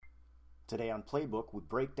Today on Playbook, we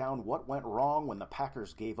break down what went wrong when the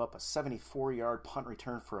Packers gave up a 74-yard punt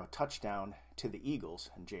return for a touchdown to the Eagles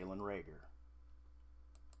and Jalen Reagor.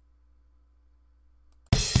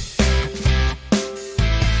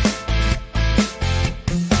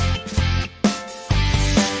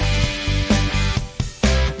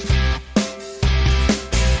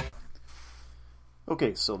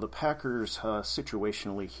 Okay, so the Packers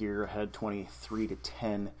situationally here ahead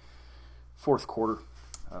 23-10, fourth quarter.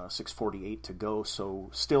 6:48 to go, so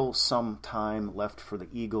still some time left for the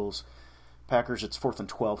Eagles. Packers, it's 4th and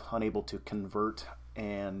 12, unable to convert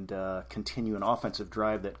and continue an offensive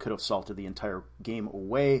drive that could have salted the entire game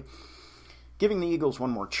away, giving the Eagles one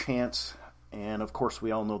more chance. And of course,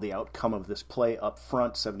 we all know the outcome of this play up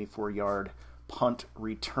front, 74-yard punt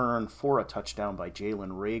return for a touchdown by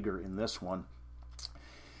Jalen Reagor in this one.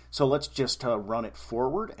 So let's just run it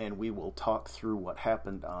forward, and we will talk through what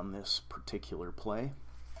happened on this particular play.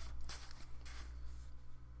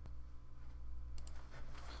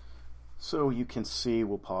 So you can see,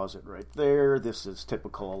 we'll pause it right there. This is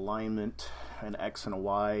typical alignment, an X and a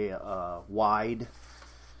Y wide.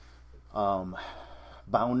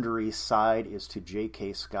 Boundary side is to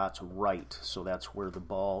J.K. Scott's right, so that's where the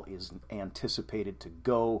ball is anticipated to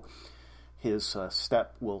go. His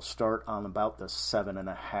step will start on about the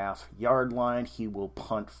 7.5-yard line. He will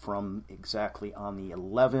punt from exactly on the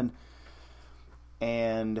 11.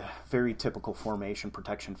 And very typical formation,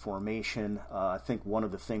 protection formation. I think one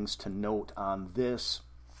of the things to note on this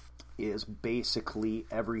is basically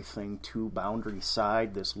everything to boundary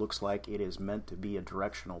side. This looks like it is meant to be a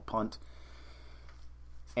directional punt.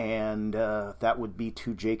 And that would be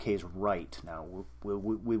to JK's right. Now,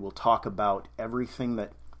 we will talk about everything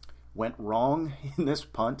that went wrong in this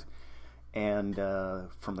punt. And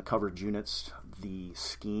from the coverage units, the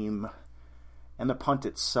scheme, and the punt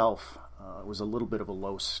itself. It was a little bit of a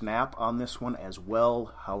low snap on this one as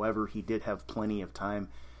well. However, he did have plenty of time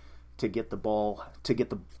to get the ball, to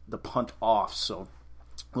get the punt off. So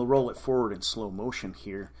we'll roll it forward in slow motion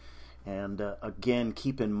here. And again,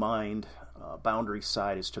 keep in mind, boundary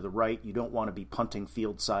side is to the right. You don't want to be punting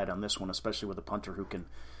field side on this one, especially with a punter who can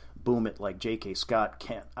boom it like J.K. Scott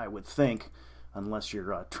can't, I would think, unless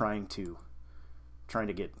you're trying to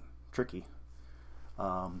get tricky.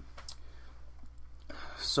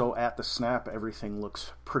 So at the snap, everything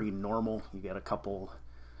looks pretty normal. You get a couple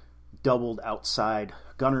doubled outside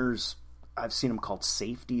gunners. I've seen them called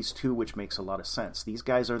safeties too, which makes a lot of sense. These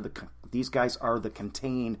guys are the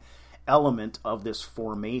contain element of this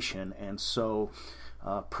formation, and so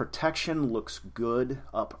protection looks good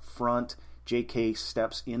up front. JK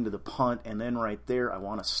steps into the punt, and then right there, I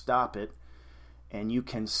want to stop it. And you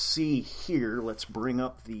can see here, let's bring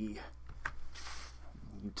up the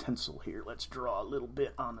utensil here. Let's draw a little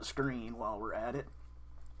bit on the screen while we're at it.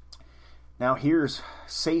 Now here's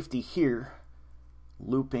safety here,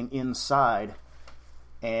 looping inside,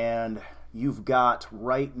 and you've got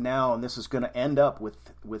right now, and this is going to end up with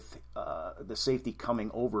the safety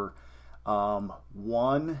coming over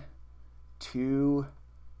 1, 2,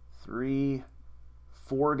 3,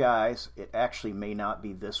 4 guys. It actually may not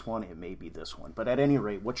be this one, it may be this one. But at any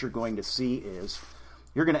rate, what you're going to see is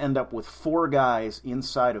you're going to end up with 4 guys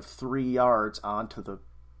inside of 3 yards onto the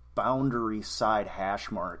boundary side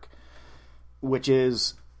hash mark, which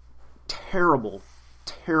is terrible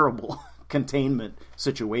containment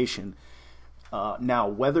situation. Now,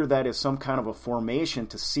 whether that is some kind of a formation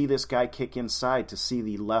to see this guy kick inside, to see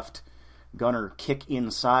the left gunner kick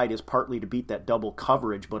inside, is partly to beat that double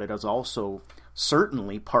coverage, but it is also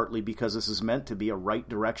certainly partly because this is meant to be a right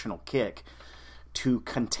directional kick to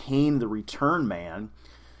contain the return man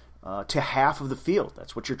to half of the field.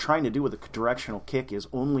 That's what you're trying to do with a directional kick, is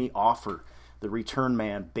only offer the return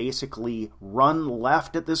man basically run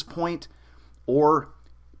left at this point or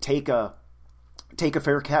take a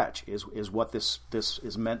fair catch is what this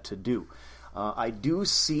is meant to do. I do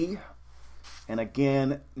see, and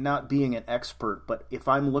again, not being an expert, but if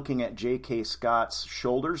I'm looking at J.K. Scott's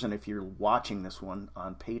shoulders, and if you're watching this one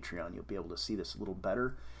on Patreon, you'll be able to see this a little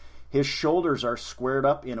better. His shoulders are squared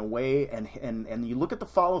up in a way, and you look at the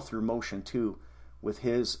follow-through motion, too, with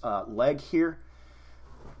his leg here,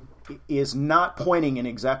 is not pointing in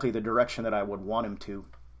exactly the direction that I would want him to.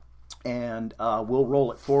 And we'll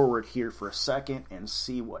roll it forward here for a second and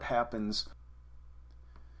see what happens.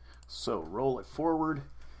 So roll it forward,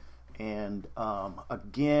 and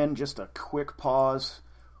again, just a quick pause.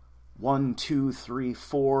 1, 2, 3,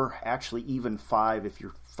 4, actually even 5 if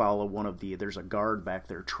you follow one of there's a guard back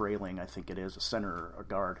there trailing, I think it is, a center or a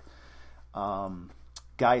guard.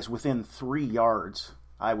 Guys within 3 yards,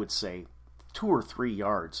 I would say 2 or 3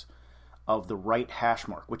 yards of the right hash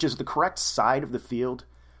mark, which is the correct side of the field.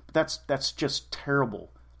 But that's just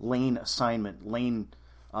terrible lane assignment, lane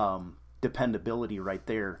dependability right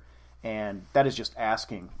there. And that is just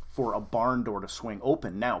asking for a barn door to swing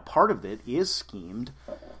open. Now, part of it is schemed,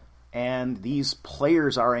 and these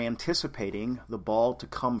players are anticipating the ball to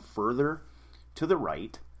come further to the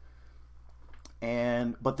right.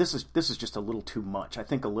 But this is just a little too much. I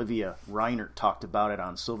think Olivia Reinert talked about it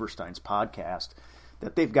on Silverstein's podcast,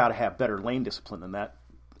 that they've got to have better lane discipline than that.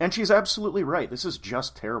 And she's absolutely right. This is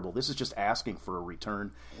just terrible. This is just asking for a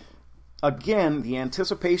return. Again, the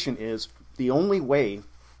anticipation is the only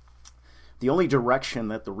direction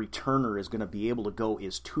that the returner is going to be able to go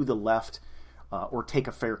is to the left or take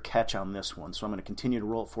a fair catch on this one. So I'm going to continue to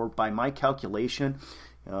roll it forward. By my calculation,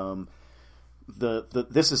 this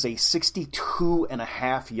is a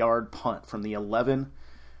 62.5-yard punt from the 11,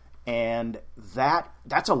 and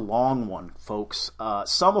that's a long one, folks.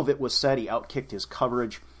 Some of it was said he outkicked his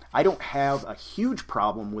coverage. I don't have a huge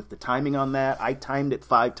problem with the timing on that. I timed it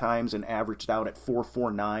 5 times and averaged out at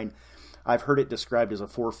 4.49. I've heard it described as a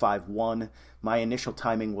 4.51. My initial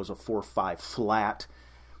timing was a 4.5 flat.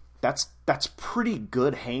 That's pretty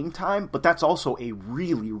good hang time, but that's also a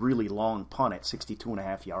really, really long punt at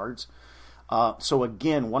 62.5 yards. So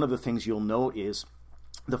again, one of the things you'll note is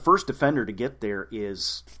the first defender to get there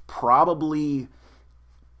is probably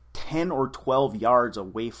 10 or 12 yards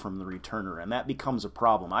away from the returner, and that becomes a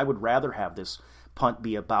problem. I would rather have this punt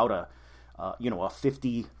be about a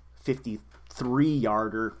 50,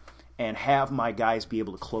 53-yarder and have my guys be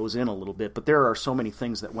able to close in a little bit. But there are so many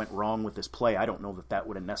things that went wrong with this play, I don't know that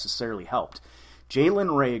would have necessarily helped. Jalen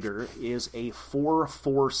Reagor is a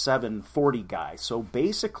 4.47 40 guy, so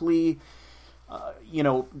basically...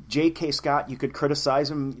 J.K. Scott, you could criticize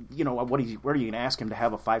him. What are you going to ask him to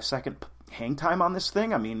have a 5-second hang time on this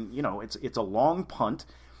thing? I mean, it's a long punt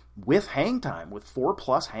with hang time, with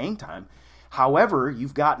 4+ hang time. However,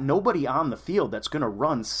 you've got nobody on the field that's going to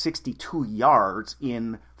run 62 yards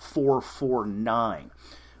in 4.49.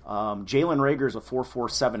 Jalen Reagor is a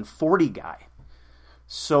 4.47 40 guy.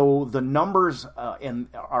 So the numbers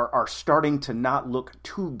are starting to not look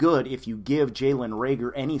too good if you give Jalen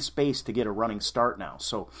Reagor any space to get a running start now.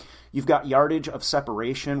 So you've got yardage of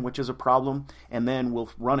separation, which is a problem, and then we'll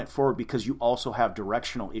run it forward because you also have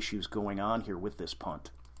directional issues going on here with this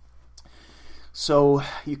punt. So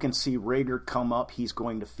you can see Reagor come up. He's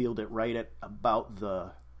going to field it right at about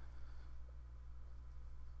the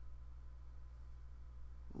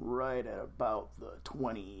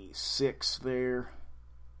 26 there.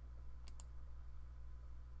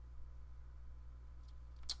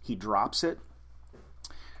 He drops it,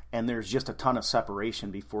 and there's just a ton of separation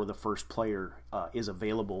before the first player is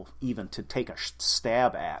available even to take a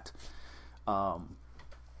stab at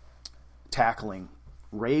tackling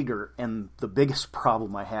Reagor. And the biggest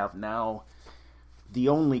problem I have now, the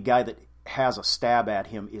only guy that has a stab at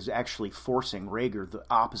him is actually forcing Reagor the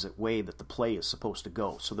opposite way that the play is supposed to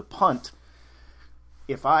go. So the punt,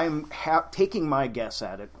 if I'm taking my guess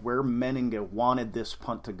at it, where Menninga wanted this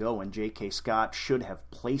punt to go and J.K. Scott should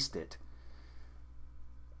have placed it,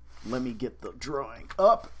 let me get the drawing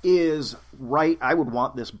up, is right. I would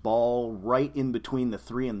want this ball right in between the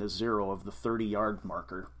 3 and the 0 of the 30-yard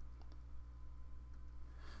marker.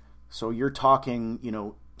 So you're talking,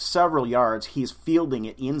 several yards. He's fielding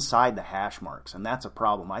it inside the hash marks, and that's a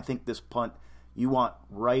problem. I think this punt, you want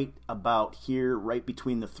right about here, right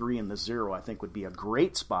between the 3 and the 0, I think would be a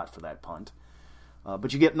great spot for that punt.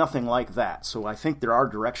 But you get nothing like that. So I think there are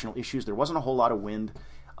directional issues. There wasn't a whole lot of wind.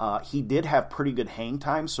 He did have pretty good hang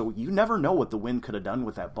time, so you never know what the wind could have done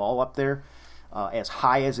with that ball up there. As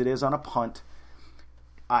high as it is on a punt,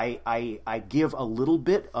 I give a little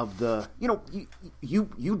bit of the,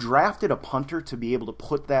 you drafted a punter to be able to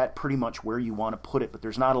put that pretty much where you want to put it, but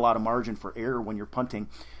there's not a lot of margin for error when you're punting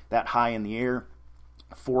that high in the air,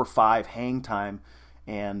 4-5 hang time,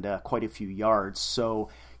 and quite a few yards. So,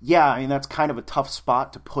 yeah, that's kind of a tough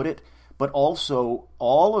spot to put it, but also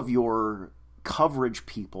all of your coverage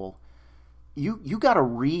people, you got to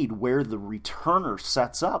read where the returner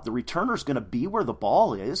sets up. The returner's going to be where the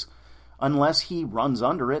ball is, unless he runs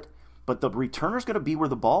under it, but the returner's going to be where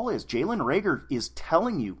the ball is. Jalen Reagor is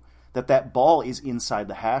telling you that ball is inside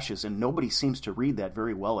the hashes, and nobody seems to read that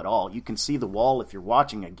very well at all. You can see the wall if you're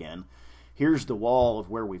watching again. Here's the wall of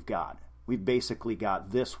where we've basically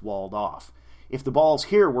got this walled off. If the ball's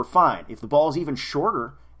here, we're fine. If the ball's even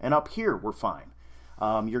shorter and up here, we're fine.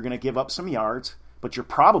 You're going to give up some yards, but you're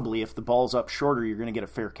probably, if the ball's up shorter, you're going to get a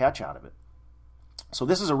fair catch out of it. So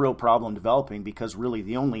this is a real problem developing because really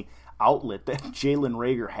the only outlet that Jalen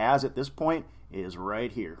Reagor has at this point is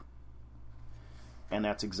right here. And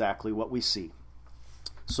that's exactly what we see.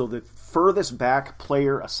 So the furthest back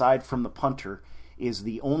player aside from the punter is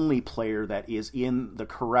the only player that is in the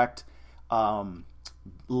correct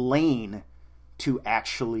lane to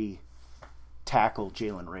actually tackle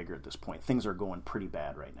Jalen Reagor at this point. Things are going pretty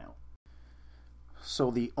bad right now.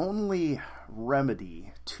 So the only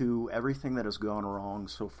remedy to everything that has gone wrong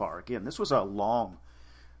so far, again, this was a long,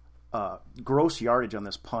 gross yardage on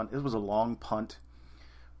this punt. This was a long punt,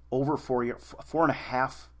 over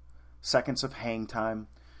 4.5 seconds of hang time.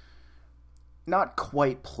 Not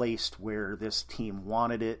quite placed where this team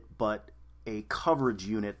wanted it, but a coverage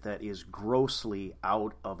unit that is grossly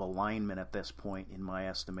out of alignment at this point, in my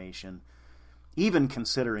estimation, even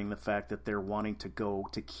considering the fact that they're wanting to go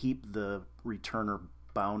to keep the returner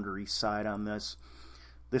boundary side on this.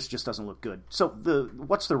 This just doesn't look good. So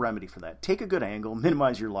what's the remedy for that? Take a good angle,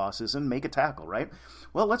 minimize your losses, and make a tackle, right?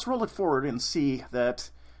 Well, let's roll it forward and see that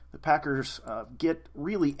the Packers get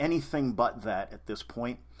really anything but that at this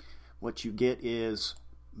point. What you get is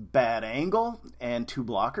bad angle and 2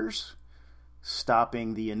 blockers,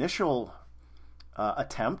 stopping the initial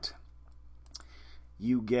attempt.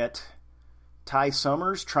 You get Ty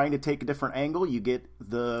Summers trying to take a different angle. You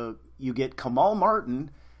get Kamal Martin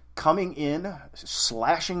coming in,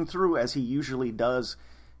 slashing through as he usually does,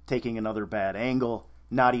 taking another bad angle,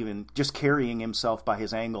 not even just carrying himself by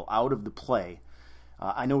his angle out of the play.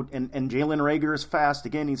 I know, and Jalen Reagor is fast.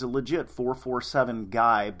 Again, he's a legit 4.47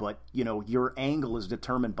 guy, but your angle is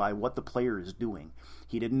determined by what the player is doing.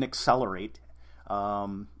 He didn't accelerate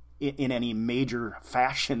in any major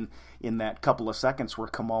fashion in that couple of seconds where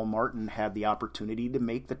Kamal Martin had the opportunity to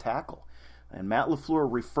make the tackle. And Matt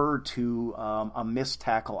LaFleur referred to a missed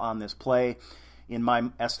tackle on this play. In my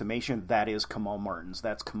estimation, that is Kamal Martin's.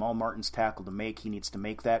 That's Kamal Martin's tackle to make. He needs to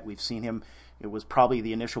make that. We've seen him. It was probably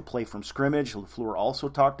the initial play from scrimmage. LaFleur also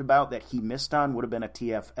talked about that he missed on, would have been a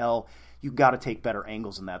TFL. You've got to take better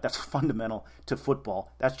angles than that. That's fundamental to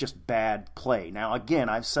football. That's just bad play. Now, again,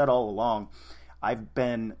 I've said all along, I've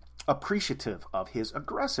been appreciative of his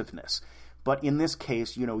aggressiveness. But in this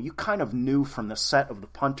case, you kind of knew from the set of the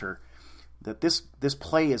punter that this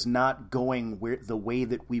play is not going the way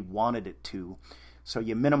that we wanted it to. So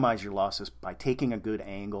you minimize your losses by taking a good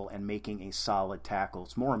angle and making a solid tackle.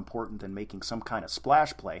 It's more important than making some kind of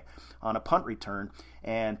splash play on a punt return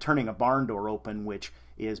and turning a barn door open, which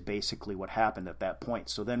is basically what happened at that point.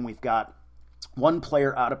 So then we've got one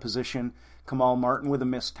player out of position, Kamal Martin with a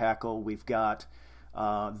missed tackle. We've got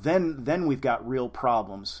then we've got real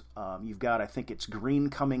problems. You've got, I think it's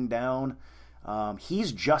Green coming down.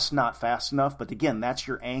 He's just not fast enough, but again, that's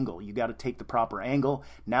your angle. You got to take the proper angle.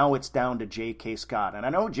 Now it's down to J.K. Scott, and I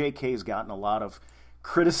know J.K.'s gotten a lot of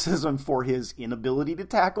criticism for his inability to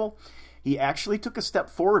tackle. He actually took a step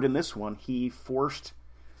forward in this one. He played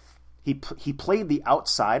the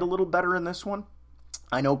outside a little better in this one.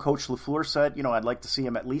 I know Coach LaFleur said, I'd like to see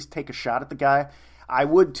him at least take a shot at the guy. I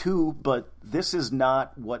would too, but this is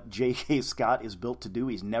not what J.K. Scott is built to do.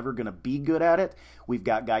 He's never going to be good at it. We've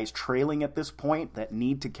got guys trailing at this point that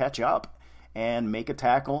need to catch up and make a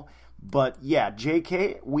tackle. But yeah,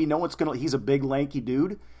 J.K., we know he's a big, lanky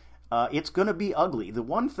dude. It's going to be ugly. The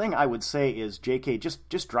one thing I would say is, J.K.,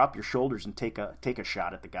 just drop your shoulders and take a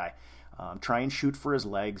shot at the guy. Try and shoot for his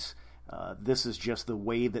legs. This is just the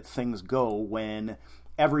way that things go when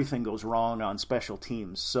everything goes wrong on special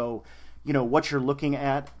teams. So, what you're looking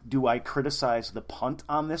at, do I criticize the punt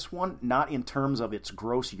on this one? Not in terms of its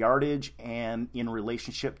gross yardage and in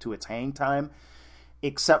relationship to its hang time,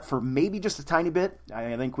 except for maybe just a tiny bit.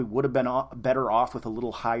 I think we would have been better off with a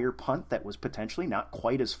little higher punt that was potentially not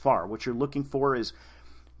quite as far. What you're looking for is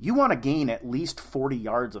you want to gain at least 40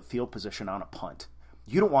 yards of field position on a punt.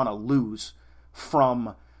 You don't want to lose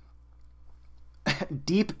from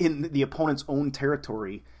deep in the opponent's own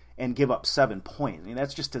territory and give up 7 points. I mean,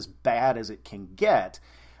 that's just as bad as it can get.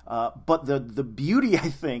 But the beauty, I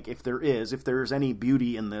think, if there's any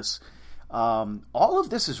beauty in this, all of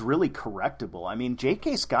this is really correctable. I mean,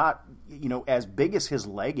 J.K. Scott, as big as his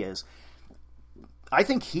leg is, I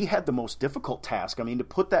think he had the most difficult task. I mean, to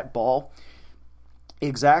put that ball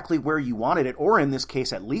exactly where you wanted it, or in this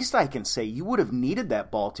case, at least I can say you would have needed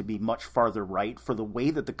that ball to be much farther right for the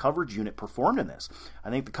way that the coverage unit performed in this.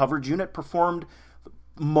 I think the coverage unit performed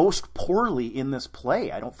most poorly in this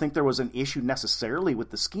play. I don't think there was an issue necessarily with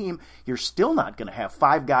the scheme. You're still not going to have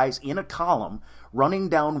 5 guys in a column running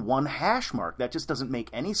down one hash mark. That just doesn't make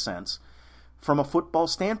any sense from a football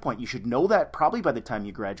standpoint. You should know that probably by the time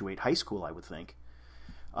you graduate high school, I would think.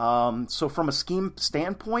 So from a scheme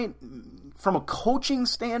standpoint, from a coaching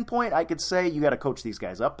standpoint, I could say you got to coach these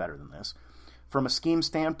guys up better than this. From a scheme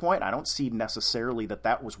standpoint, I don't see necessarily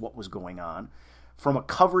that was what was going on. From a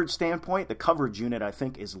coverage standpoint, the coverage unit, I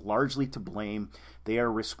think, is largely to blame. They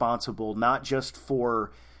are responsible not just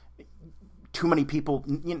for too many people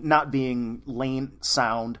not being lane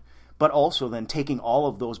sound, but also then taking all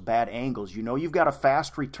of those bad angles. You know, you've got a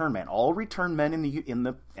fast return man. All return men in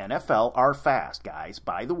the NFL are fast, guys.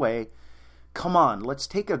 By the way, come on, let's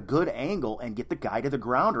take a good angle and get the guy to the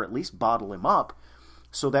ground, or at least bottle him up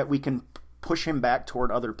so that we can push him back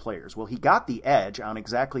toward other players. Well, he got the edge on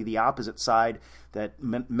exactly the opposite side that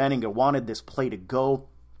Menninga wanted this play to go.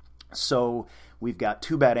 So we've got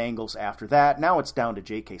 2 bad angles after that. Now it's down to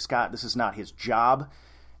J.K. Scott. This is not his job.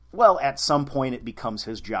 Well, at some point it becomes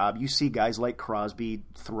his job. You see guys like Crosby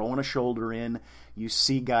throwing a shoulder in. You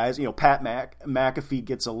see guys, Pat McAfee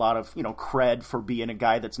gets a lot of, cred for being a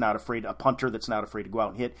guy that's not afraid, a punter that's not afraid to go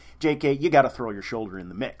out and hit. J.K., you got to throw your shoulder in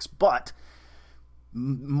the mix. But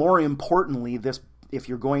more importantly, if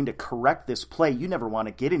you're going to correct this play, you never want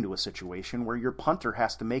to get into a situation where your punter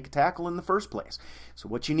has to make a tackle in the first place. So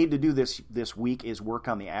what you need to do this week is work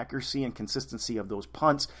on the accuracy and consistency of those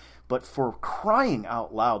punts. But for crying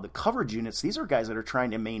out loud, the coverage units, these are guys that are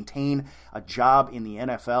trying to maintain a job in the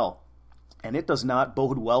NFL, and it does not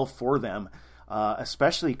bode well for them,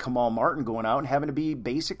 especially Kamal Martin going out and having to be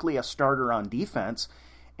basically a starter on defense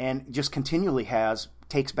and just continually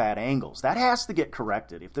takes bad angles. That has to get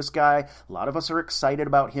corrected. If this guy, a lot of us are excited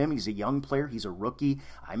about him. He's a young player. He's a rookie.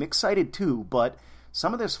 I'm excited too, but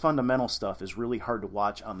some of this fundamental stuff is really hard to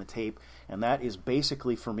watch on the tape, and that is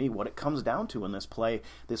basically, for me, what it comes down to in this play.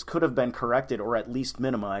 This could have been corrected or at least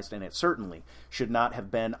minimized, and it certainly should not have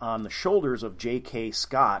been on the shoulders of J.K.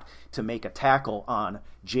 Scott to make a tackle on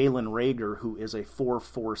Jalen Reagor, who is a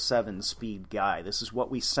 4.47 speed guy. This is what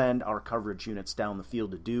we send our coverage units down the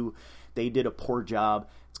field to do. They did a poor job.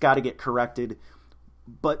 It's got to get corrected.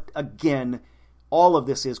 But again, all of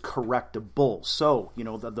this is correctable. So,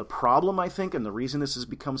 the problem, I think, and the reason this has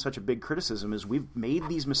become such a big criticism is we've made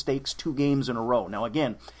these mistakes 2 games in a row. Now,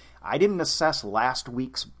 again, I didn't assess last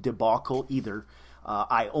week's debacle either.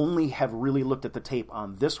 I only have really looked at the tape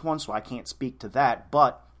on this one, so I can't speak to that.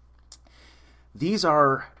 But these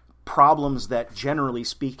are problems that, generally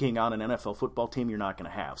speaking, on an NFL football team, you're not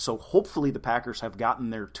going to have. So hopefully the Packers have gotten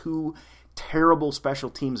their 2 terrible special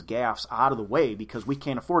teams gaffes out of the way, because we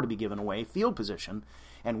can't afford to be giving away field position,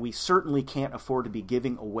 and we certainly can't afford to be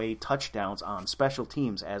giving away touchdowns on special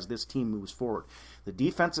teams as this team moves forward. The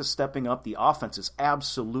defense is stepping up. The offense is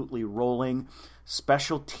absolutely rolling.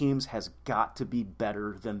 Special teams has got to be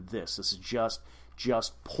better than this. This is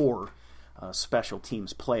just poor special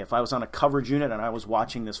teams play. If I was on a coverage unit and I was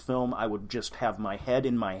watching this film, I would just have my head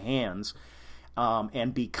in my hands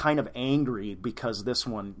and be kind of angry, because this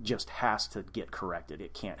one just has to get corrected.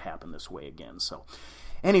 It can't happen this way again. So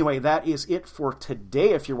anyway, that is it for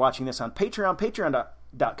today. If you're watching this on Patreon,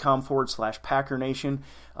 patreon.com/PackerNation,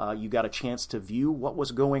 you got a chance to view what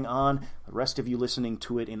was going on. The rest of you listening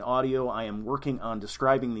to it in audio, I am working on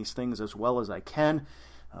describing these things as well as I can.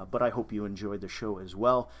 But I hope you enjoyed the show as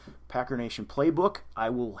well. Packer Nation Playbook.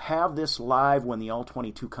 I will have this live when the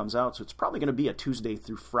All-22 comes out, so it's probably going to be a Tuesday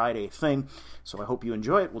through Friday thing. So I hope you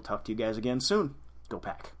enjoy it. We'll talk to you guys again soon. Go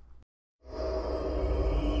Pack.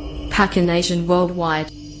 Packer Nation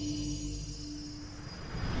Worldwide.